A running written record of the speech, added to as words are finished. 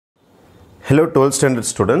Hello 12th standard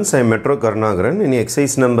students, I am Metro Karnagaran. In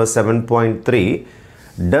exercise number 7.3,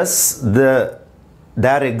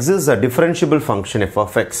 there exists a differentiable function f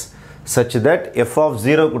of x such that f of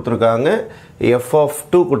 0 kuduthirukanga, f of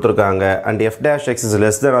 2 kuduthirukanga and f dash x is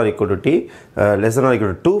less than or equal to less than or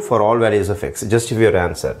equal to 2 for all values of x. Just give your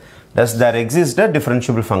answer. Does there exist a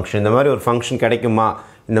differentiable function? இந்த மாதிரி ஒரு function கிடைக்குமா?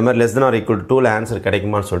 இந்த மாதிரி less than or equal to 2 ல answer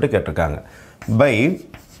கிடைக்குமான்னு சொல்லிட்டு கேட்டிருக்காங்க. By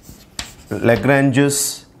Lagrange's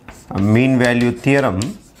mean value theorem,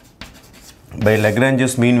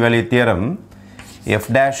 f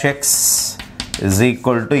dash x is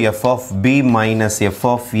equal to f of b minus f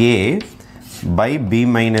of a by b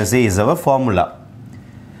minus a is our formula.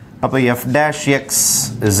 அப்போ f dash x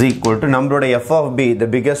is equal to நம்மளோட f of b, the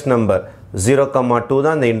biggest number 0,2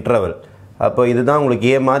 தான் the interval. அப்போ இதுதான் உங்களுக்கு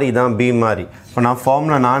a மாதிரி இதான் b மாதிரி. இப்போ நான்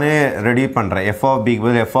ஃபார்முலா நானே ரெடி பண்ணுறேன். f of b க்கு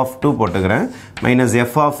பதில் f of 2 போட்டுக்கிறேன், மைனஸ்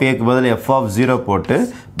f of a க்கு பதில் f of 0 போட்டு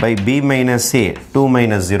by b minus a 2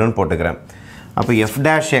 minus 0 போட்டுக்கிறேன். அப்போ f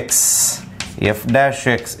dash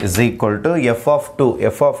x is equal to f of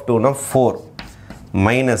 2 னா 4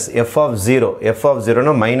 minus f of 0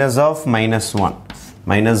 னா minus of minus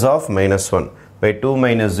 1 by 2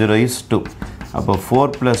 minus 0 is 2. அப்போ 4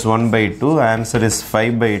 plus 1 by 2, answer is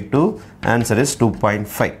 5 by 2, answer is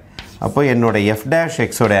 2.5. அப்போ என்னோட f dash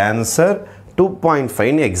x ஓட answer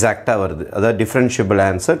 2.5 எக்ஸாக்டாக வருது. அதாவது differentiable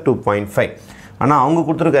answer 2.5. ஆனால் அவங்க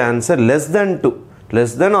கொடுத்துருக்க answer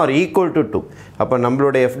less than or equal to 2. அப்போ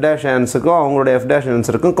நம்மளோட f dash answerக்கும் அவங்களோட f dash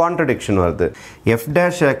answerக்கும் contradiction வருது. f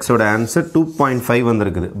dash x ஓட answer 2.5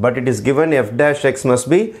 வந்திருக்குது. But it is given f dash x must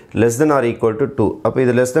be less than or equal to 2. அப்போ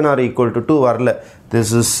இது less than or equal to 2 வரல. This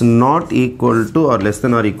is not equal to or less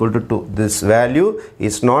than or equal to 2. This value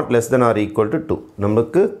is not less than or equal to 2.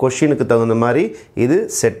 நமக்கு கொஸ்டினுக்கு தகுந்த மாதிரி இது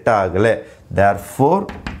set ஆகலை. Therefore,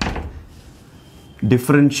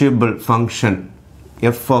 differentiable function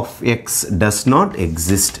f of x does not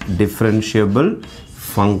exist. Differentiable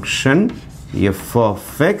function f of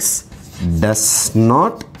x does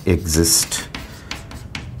not exist.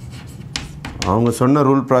 அவங்க சொன்ன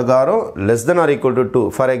rule பிரகாரம் less than or equal to 2.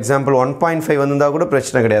 For example 1.5 வந்திருந்தா கூட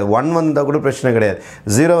பிரச்சனை கிடையாது, 1 வந்திருந்தா கூட பிரச்சனை கிடையாது,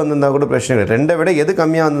 0 வந்திருந்தா கூட பிரச்சனை கிடையாது. ரெண்டை விட எது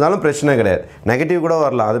கம்மியாக வந்தாலும் பிரச்சனை கிடையாது. நெகட்டிவ் கூட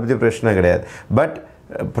வரலாம், அதை பற்றி பிரச்சனை கிடையாது. பட்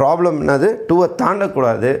ப்ராப்ளம் என்னது, 2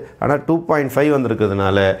 தாண்டக்கூடாது. ஆனால் 2.5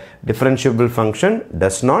 வந்திருக்கிறதுனால differentiable function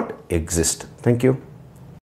does not exist. Thank you.